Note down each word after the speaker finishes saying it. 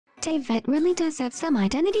Teyvat really does have some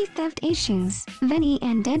identity theft issues. Veni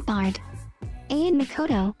and Deadbard. A and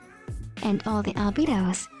Mikoto. And all the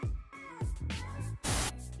albedos.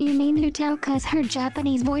 You mean Hutao cause her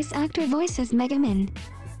Japanese voice actor voices Megaman.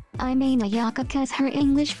 I mean Ayaka cause her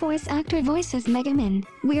English voice actor voices Megaman.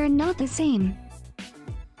 We are not the same.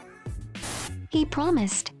 He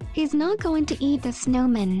promised he's not going to eat the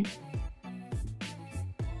snowman.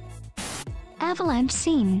 Avalanche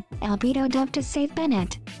scene. Albedo dove to save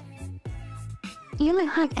Bennett. Eula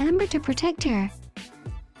hugged Amber to protect her.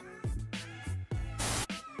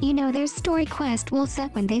 You know their story quest will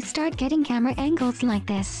suck when they start getting camera angles like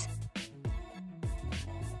this.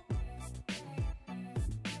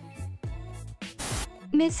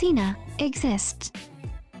 Messina exists.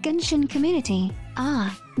 Genshin community.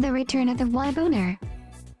 Ah, the return of the Y-boner.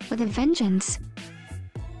 With a vengeance.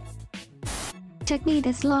 Took me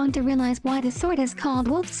this long to realize why the sword is called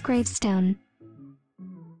Wolf's Gravestone.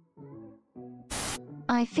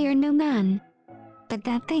 I fear no man. But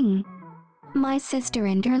that thing. My sister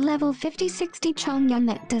and her level 50-60 Chongyun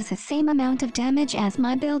that does the same amount of damage as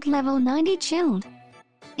my build level 90 chilled.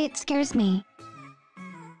 It scares me.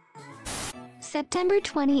 September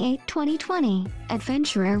 28, 2020,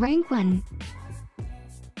 Adventurer rank 1.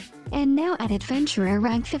 And now at Adventurer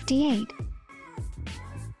rank 58.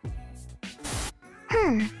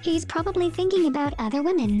 He's probably thinking about other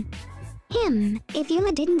women. If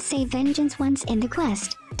Eula didn't say vengeance once in the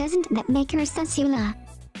quest, doesn't that make her sus Eula?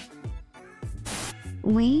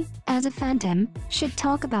 We, as a phantom, should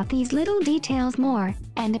talk about these little details more,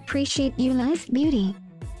 and appreciate Eula's beauty.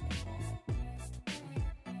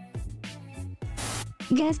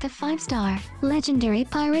 Guess the 5-star, legendary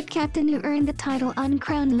pirate captain who earned the title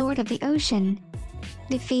Uncrowned Lord of the Ocean.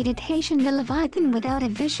 Defeated Haitian the Leviathan without a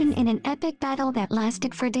vision in an epic battle that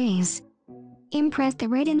lasted for days. Impressed the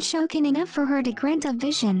Raiden Shogun enough for her to grant a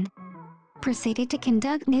vision. Proceeded to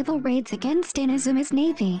conduct naval raids against Inazuma's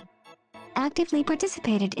navy. Actively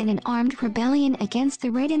participated in an armed rebellion against the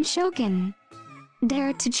Raiden Shogun.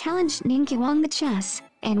 Dared to challenge Ninkiwang the chess,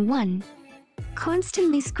 and won.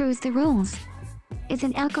 Constantly screws the rules. Is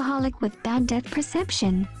an alcoholic with bad death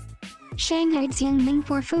perception. Shanghai's youngling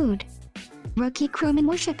for food. Rookie crewman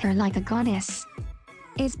worship her like a goddess.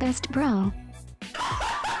 Is best bro.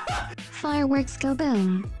 Fireworks go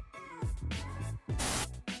boom.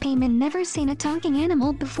 Payman never seen a talking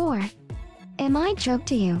animal before. Am I joke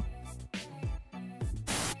to you?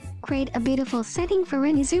 Create a beautiful setting for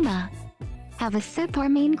Inazuma. Have a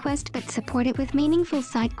subpar main quest but support it with meaningful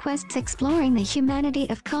side quests exploring the humanity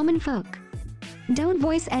of common folk. Don't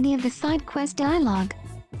voice any of the side quest dialogue.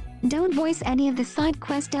 Don't voice any of the side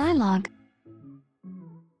quest dialogue.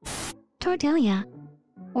 Tortilla.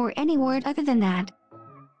 Or any word other than that.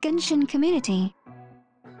 Genshin community.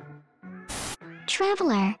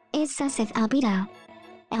 Traveler is sus if Albedo.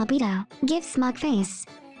 Albedo, give smug face.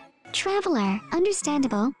 Traveler,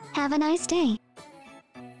 understandable, have a nice day.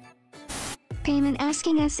 Payman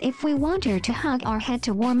asking us if we want her to hug our head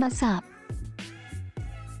to warm us up.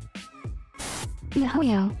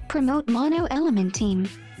 miHoYo, promote mono element team.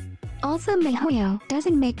 Also miHoYo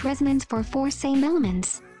doesn't make resonance for 4 same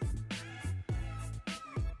elements.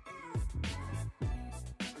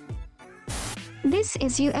 This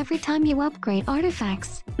is you every time you upgrade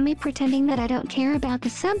artifacts, me pretending that I don't care about the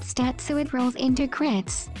substat so it rolls into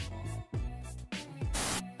crits.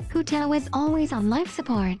 Hutao is always on life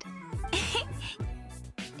support.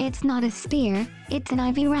 It's not a spear, it's an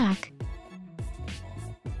IV rack.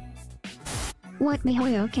 What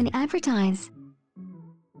miHoYo can advertise.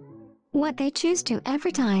 What they choose to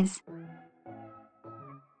advertise.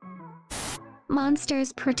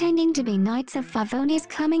 Monsters pretending to be Knights of Favonius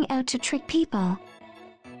coming out to trick people.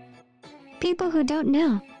 People who don't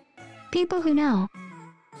know. People who know.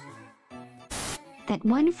 That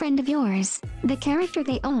one friend of yours, the character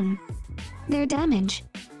they own. Their damage.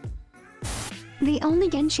 The only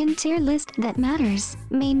Genshin tier list that matters,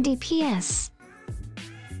 main DPS.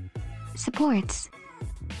 Supports.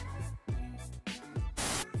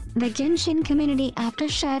 The Genshin community after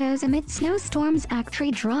Shadows Amid Snowstorms Act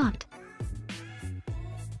 3 dropped.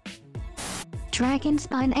 Dragon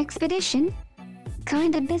Spine Expedition?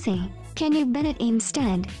 Kinda busy. Can you Bennett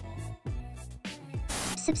instead?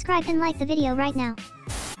 Subscribe and like the video right now.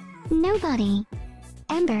 Nobody.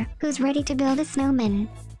 Ember, who's ready to build a snowman?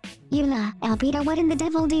 Eula, Albedo, what in the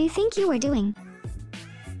devil do you think you were doing?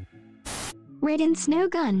 Raiden Snow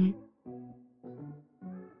Gun.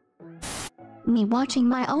 Me watching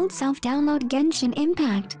my old self download Genshin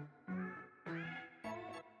Impact.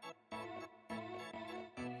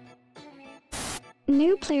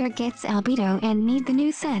 New player gets Albedo and need the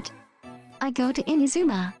new set. I go to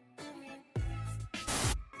Inazuma.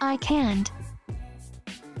 I can't.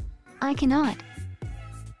 I cannot.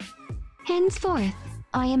 Henceforth,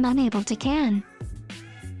 I am unable to can.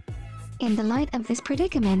 In the light of this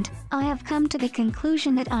predicament, I have come to the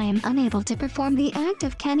conclusion that I am unable to perform the act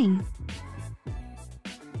of canning.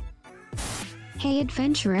 Hey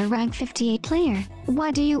adventurer rank 58 player, why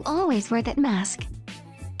do you always wear that mask?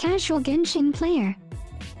 Casual Genshin player.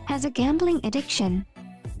 Has a gambling addiction.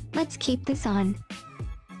 Let's keep this on.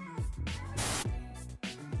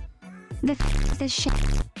 This shit.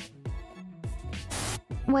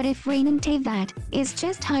 What if Rain and Tevat is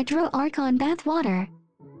just Hydro Archon bathwater?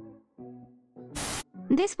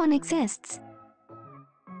 This one exists.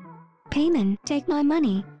 Payman, take my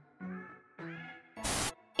money.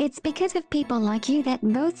 It's because of people like you that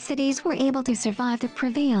both cities were able to survive the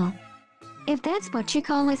prevail. If that's what you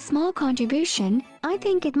call a small contribution, I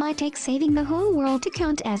think it might take saving the whole world to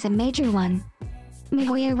count as a major one.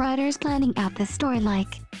 MiHoYo writers planning out the story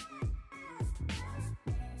like.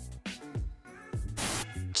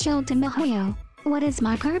 Chill to MiHoYo. What is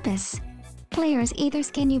my purpose? Players either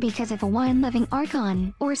skin you because of a wine-loving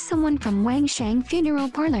Archon, or someone from Wangshang Funeral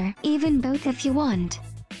Parlor, even both if you want.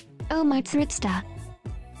 Oh my Tritsta.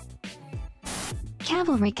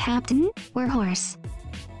 Cavalry Captain, we're horse.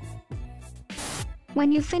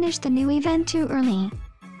 When you finish the new event too early.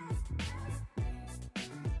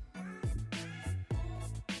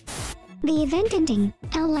 The event ending,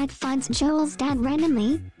 Hellad finds Joel's dad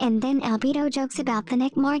randomly, and then Albedo jokes about the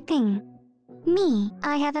neck mark thing.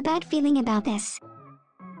 I have a bad feeling about this.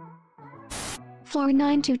 Floor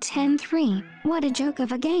 9 to 10-3, what a joke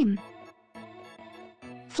of a game.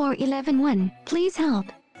 Floor 11-1, please help.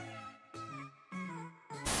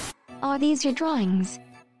 Are these your drawings?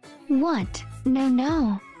 What?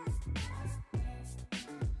 No.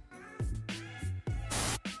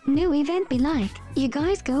 New event be like, you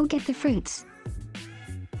guys go get the fruits.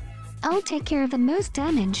 I'll take care of the most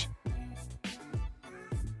damage.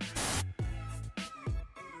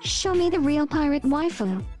 Show me the real pirate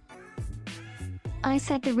waifu. I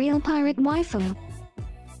said the real pirate waifu.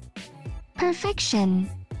 Perfection.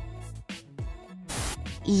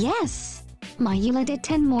 Yes! My Eula did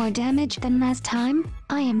 10 more damage than last time.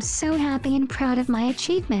 I am so happy and proud of my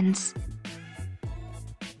achievements.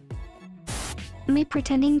 Me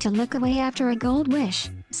pretending to look away after a gold wish,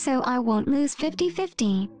 so I won't lose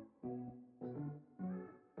 50-50.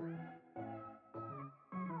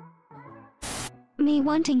 Me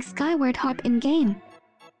wanting Skyward Harp in-game.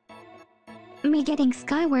 Me getting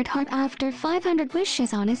Skyward Harp after 500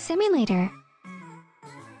 wishes on a simulator.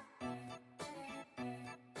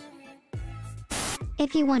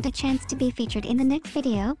 If you want a chance to be featured in the next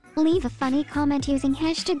video, leave a funny comment using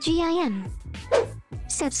 #GIM.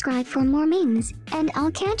 Subscribe for more memes, and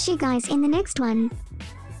I'll catch you guys in the next one.